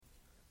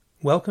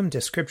Welcome to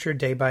Scripture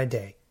Day by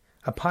Day,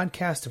 a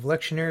podcast of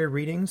lectionary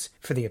readings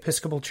for the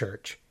Episcopal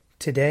Church.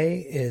 Today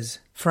is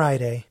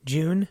Friday,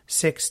 June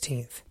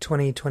 16th,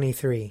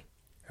 2023.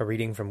 A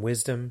reading from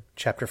Wisdom,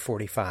 chapter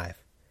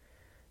 45.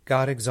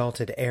 God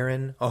exalted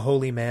Aaron, a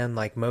holy man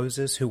like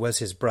Moses, who was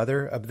his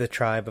brother of the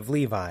tribe of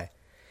Levi.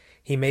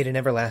 He made an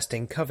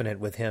everlasting covenant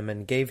with him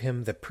and gave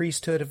him the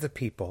priesthood of the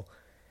people.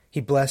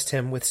 He blessed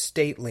him with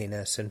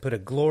stateliness and put a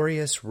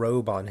glorious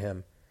robe on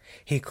him.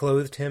 He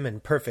clothed him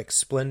in perfect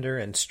splendor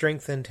and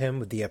strengthened him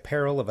with the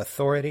apparel of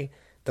authority,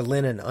 the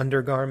linen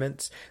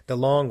undergarments, the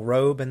long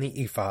robe and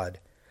the ephod.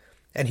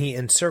 And he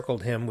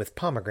encircled him with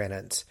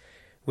pomegranates,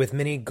 with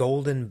many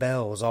golden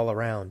bells all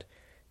around,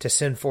 to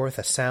send forth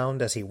a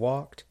sound as he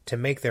walked, to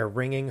make their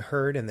ringing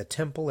heard in the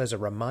temple as a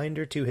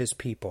reminder to his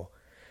people,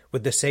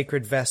 with the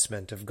sacred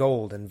vestment of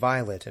gold and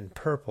violet and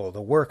purple,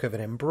 the work of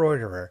an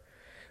embroiderer,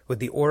 with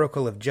the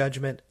oracle of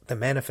judgment, the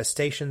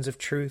manifestations of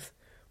truth,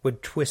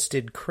 with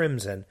twisted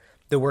crimson,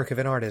 the work of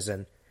an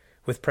artisan,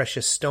 with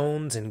precious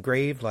stones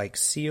engraved like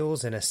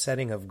seals in a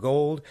setting of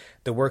gold,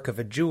 the work of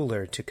a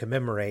jeweler to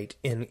commemorate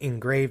in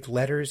engraved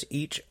letters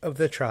each of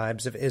the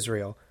tribes of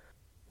Israel,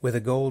 with a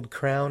gold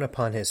crown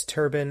upon his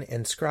turban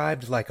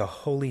inscribed like a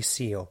holy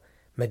seal,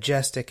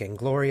 majestic and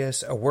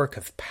glorious, a work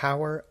of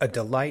power, a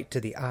delight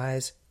to the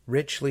eyes,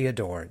 richly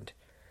adorned.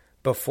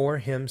 Before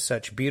him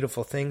such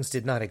beautiful things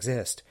did not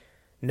exist.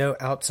 No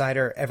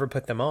outsider ever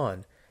put them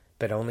on,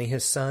 but only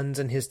his sons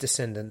and his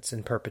descendants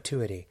in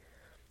perpetuity.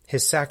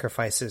 His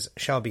sacrifices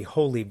shall be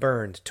wholly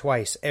burned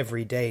twice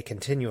every day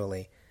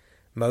continually.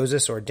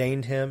 Moses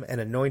ordained him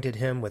and anointed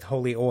him with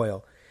holy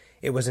oil.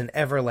 It was an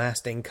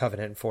everlasting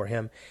covenant for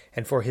him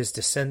and for his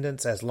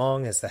descendants as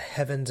long as the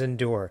heavens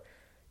endure,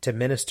 to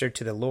minister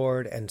to the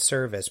Lord and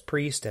serve as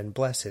priest and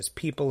bless his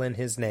people in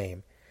his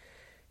name.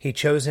 He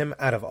chose him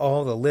out of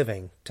all the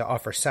living to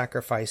offer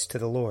sacrifice to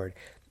the Lord,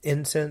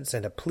 incense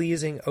and a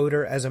pleasing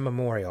odor as a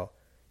memorial,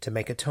 to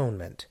make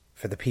atonement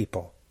for the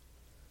people.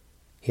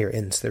 Here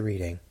ends the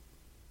reading.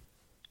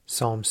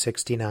 Psalm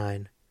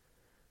 69.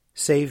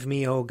 Save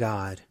me, O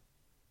God,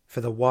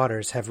 for the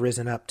waters have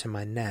risen up to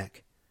my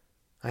neck.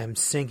 I am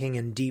sinking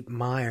in deep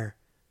mire,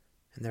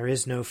 and there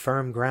is no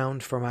firm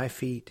ground for my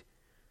feet.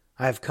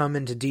 I have come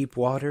into deep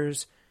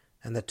waters,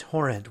 and the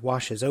torrent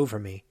washes over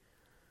me.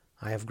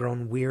 I have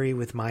grown weary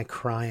with my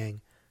crying.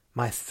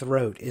 My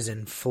throat is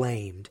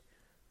inflamed.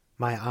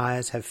 My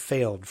eyes have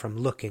failed from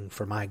looking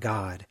for my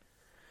God.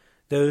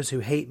 Those who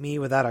hate me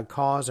without a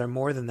cause are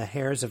more than the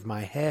hairs of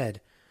my head.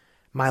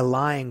 My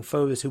lying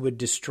foes who would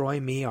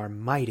destroy me are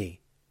mighty.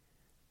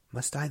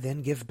 Must I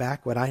then give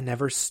back what I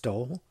never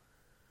stole?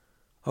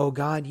 O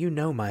God, you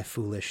know my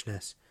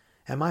foolishness,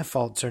 and my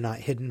faults are not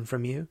hidden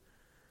from you.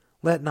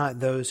 Let not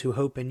those who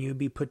hope in you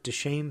be put to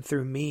shame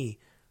through me,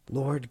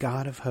 Lord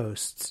God of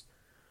hosts.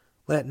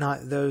 Let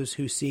not those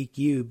who seek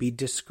you be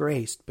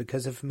disgraced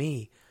because of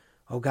me,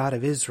 O God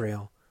of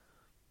Israel.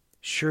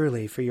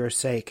 Surely for your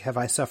sake have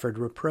I suffered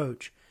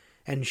reproach,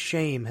 and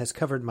shame has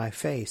covered my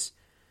face.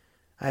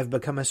 I have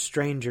become a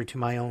stranger to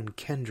my own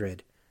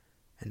kindred,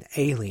 an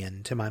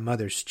alien to my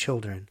mother's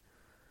children.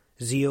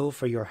 Zeal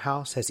for your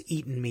house has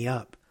eaten me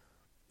up.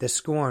 The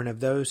scorn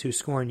of those who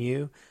scorn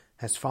you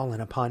has fallen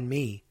upon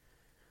me.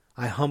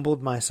 I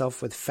humbled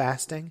myself with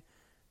fasting,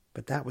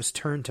 but that was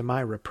turned to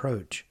my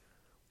reproach.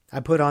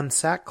 I put on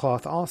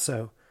sackcloth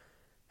also,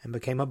 and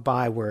became a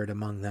byword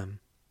among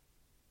them.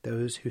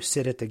 Those who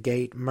sit at the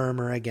gate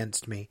murmur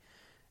against me,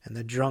 and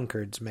the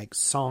drunkards make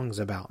songs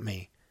about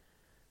me.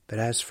 But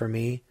as for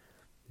me,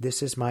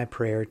 this is my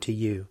prayer to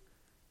you,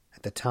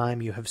 at the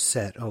time you have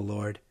set, O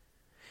Lord.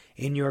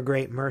 In your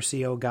great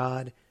mercy, O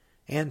God,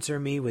 answer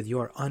me with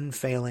your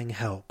unfailing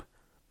help.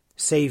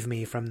 Save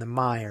me from the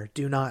mire,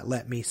 do not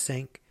let me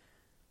sink.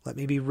 Let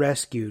me be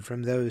rescued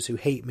from those who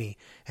hate me,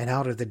 and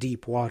out of the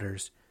deep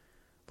waters.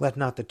 Let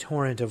not the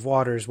torrent of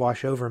waters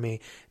wash over me,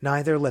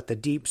 neither let the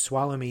deep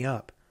swallow me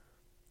up.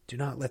 Do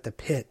not let the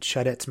pit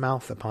shut its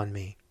mouth upon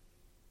me.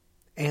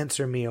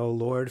 Answer me, O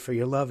Lord, for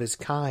your love is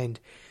kind.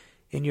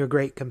 In your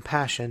great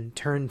compassion,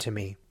 turn to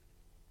me.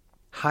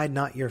 Hide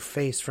not your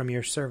face from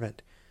your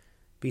servant.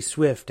 Be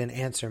swift and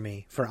answer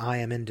me, for I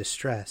am in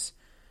distress.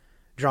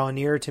 Draw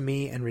near to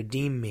me and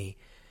redeem me.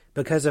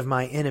 Because of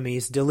my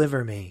enemies,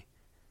 deliver me.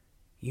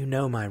 You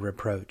know my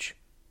reproach,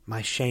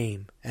 my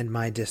shame, and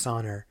my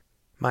dishonor.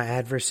 My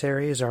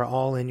adversaries are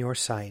all in your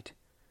sight.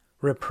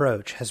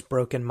 Reproach has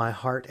broken my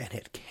heart, and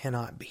it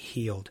cannot be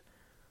healed.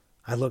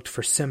 I looked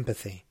for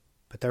sympathy,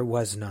 but there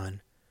was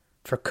none.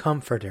 For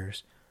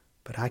comforters,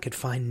 but I could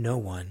find no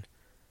one.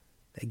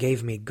 They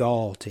gave me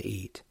gall to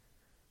eat,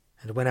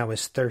 and when I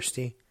was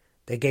thirsty,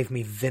 they gave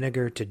me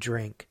vinegar to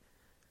drink.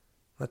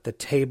 Let the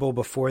table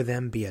before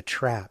them be a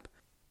trap,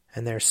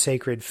 and their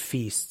sacred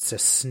feasts a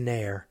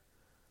snare.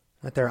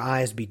 Let their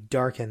eyes be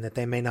darkened that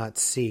they may not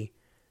see,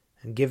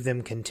 and give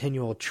them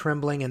continual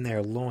trembling in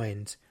their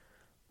loins.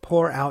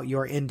 Pour out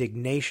your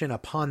indignation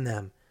upon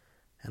them,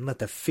 and let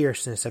the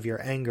fierceness of your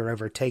anger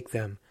overtake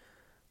them.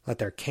 Let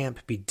their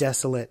camp be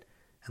desolate,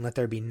 and let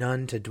there be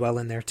none to dwell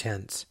in their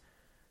tents.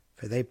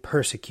 For they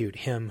persecute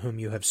him whom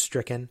you have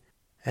stricken,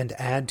 and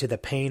add to the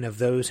pain of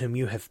those whom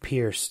you have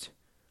pierced.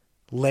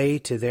 Lay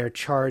to their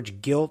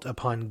charge guilt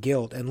upon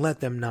guilt, and let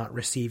them not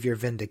receive your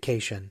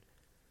vindication.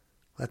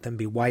 Let them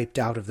be wiped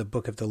out of the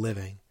book of the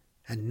living,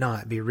 and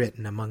not be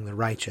written among the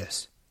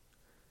righteous.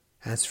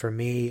 As for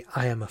me,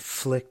 I am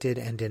afflicted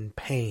and in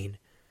pain.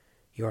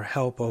 Your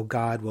help, O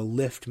God, will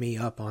lift me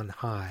up on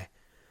high.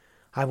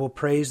 I will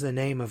praise the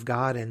name of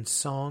God in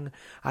song.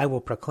 I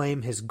will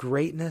proclaim his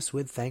greatness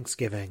with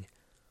thanksgiving.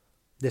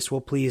 This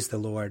will please the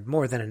Lord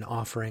more than an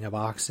offering of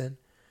oxen,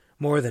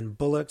 more than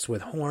bullocks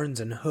with horns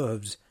and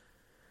hooves.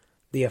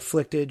 The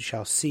afflicted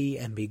shall see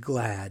and be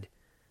glad.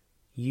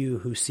 You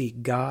who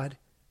seek God,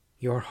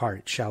 your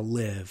heart shall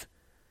live.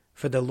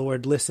 For the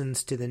Lord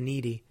listens to the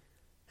needy,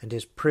 and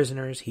his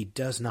prisoners he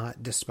does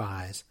not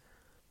despise.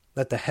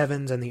 Let the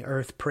heavens and the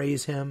earth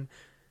praise him,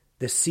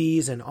 the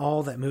seas and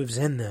all that moves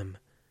in them.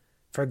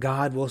 For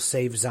God will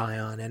save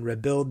Zion and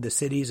rebuild the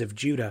cities of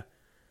Judah.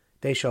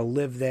 They shall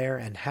live there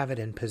and have it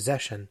in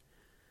possession.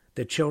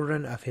 The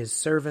children of his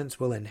servants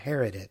will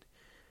inherit it,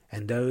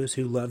 and those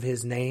who love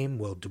his name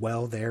will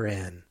dwell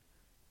therein.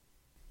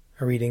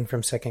 A reading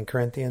from 2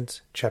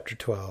 Corinthians chapter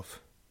 12.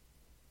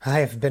 I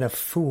have been a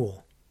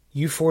fool.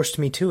 You forced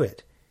me to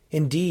it.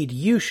 Indeed,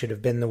 you should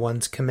have been the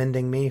ones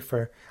commending me,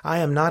 for I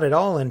am not at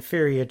all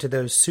inferior to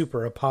those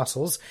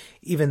super-apostles,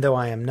 even though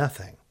I am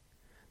nothing.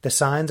 The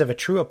signs of a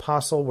true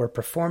apostle were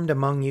performed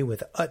among you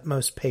with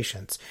utmost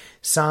patience,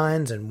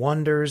 signs and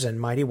wonders and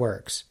mighty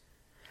works.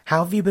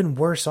 How have you been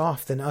worse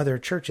off than other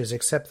churches,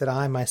 except that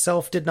I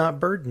myself did not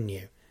burden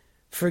you?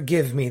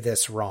 Forgive me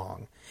this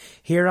wrong.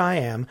 Here I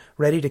am,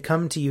 ready to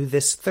come to you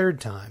this third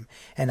time,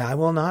 and I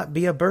will not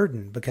be a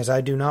burden, because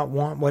I do not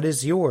want what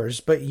is yours,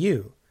 but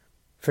you.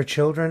 For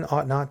children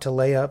ought not to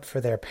lay up for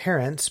their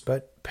parents,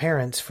 but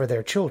parents for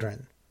their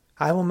children.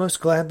 I will most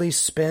gladly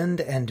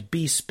spend and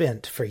be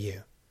spent for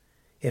you.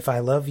 If I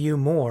love you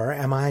more,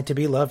 am I to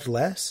be loved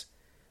less?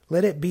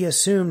 Let it be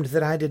assumed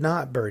that I did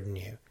not burden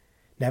you.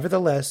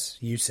 Nevertheless,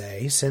 you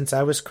say, since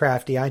I was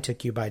crafty, I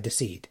took you by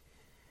deceit.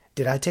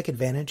 Did I take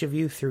advantage of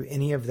you through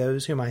any of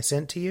those whom I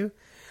sent to you?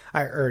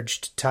 I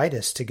urged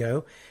Titus to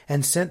go,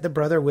 and sent the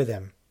brother with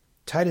him.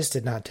 Titus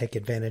did not take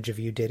advantage of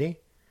you, did he?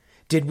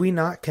 Did we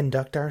not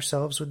conduct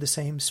ourselves with the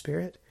same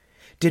spirit?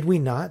 Did we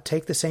not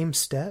take the same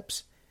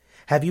steps?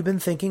 Have you been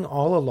thinking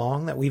all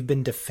along that we've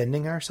been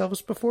defending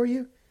ourselves before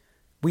you?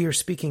 We are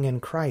speaking in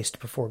Christ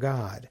before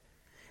God.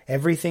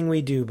 Everything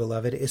we do,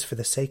 beloved, is for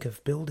the sake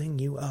of building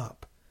you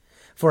up.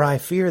 For I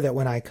fear that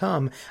when I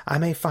come, I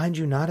may find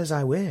you not as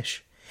I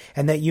wish,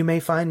 and that you may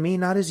find me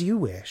not as you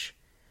wish.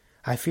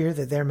 I fear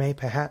that there may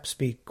perhaps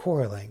be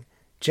quarreling,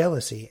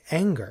 jealousy,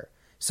 anger,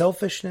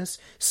 selfishness,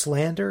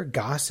 slander,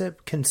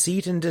 gossip,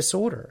 conceit, and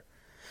disorder.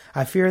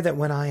 I fear that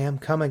when I am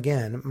come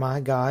again, my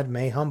God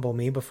may humble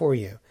me before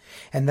you,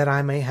 and that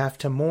I may have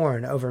to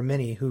mourn over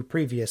many who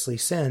previously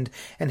sinned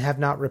and have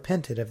not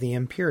repented of the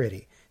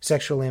impurity,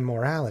 sexual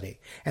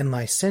immorality, and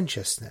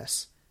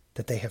licentiousness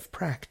that they have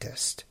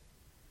practiced.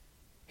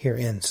 Here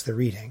ends the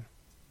reading.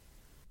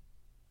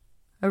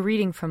 A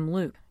reading from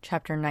Luke,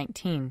 chapter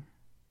 19.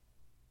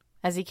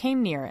 As he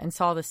came near and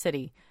saw the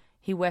city,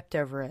 he wept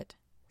over it,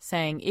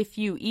 saying, If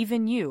you,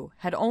 even you,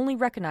 had only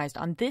recognized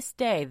on this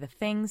day the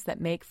things that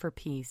make for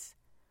peace.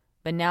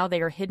 But now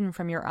they are hidden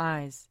from your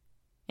eyes.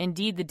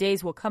 Indeed, the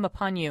days will come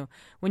upon you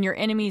when your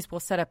enemies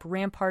will set up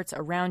ramparts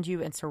around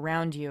you and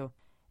surround you,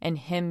 and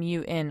hem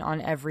you in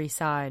on every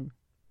side.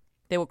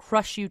 They will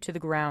crush you to the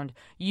ground,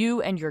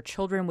 you and your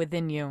children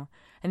within you,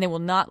 and they will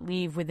not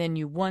leave within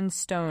you one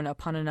stone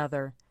upon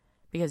another,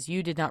 because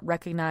you did not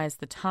recognize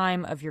the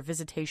time of your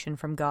visitation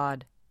from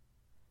God.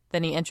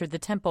 Then he entered the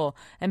temple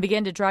and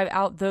began to drive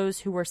out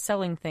those who were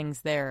selling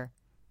things there.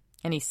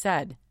 And he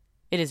said,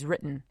 It is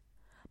written,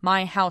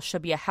 My house shall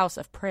be a house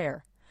of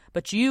prayer,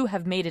 but you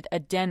have made it a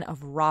den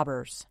of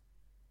robbers.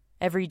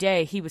 Every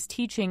day he was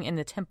teaching in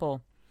the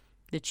temple.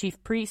 The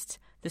chief priests,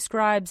 the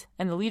scribes,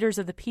 and the leaders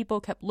of the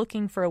people kept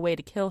looking for a way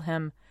to kill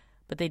him,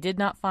 but they did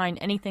not find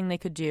anything they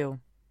could do,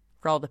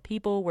 for all the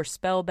people were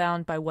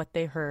spellbound by what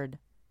they heard.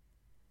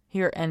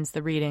 Here ends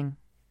the reading.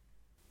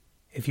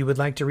 If you would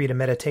like to read a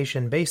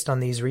meditation based on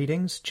these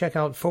readings, check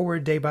out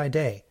Forward Day by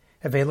Day,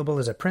 available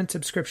as a print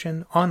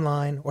subscription,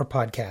 online, or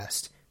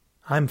podcast.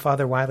 I'm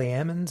Father Wiley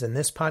Ammons, and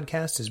this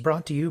podcast is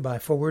brought to you by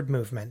Forward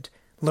Movement.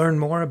 Learn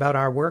more about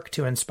our work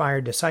to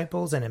inspire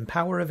disciples and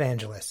empower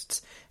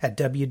evangelists at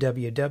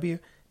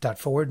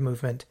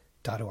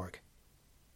www.forwardmovement.org.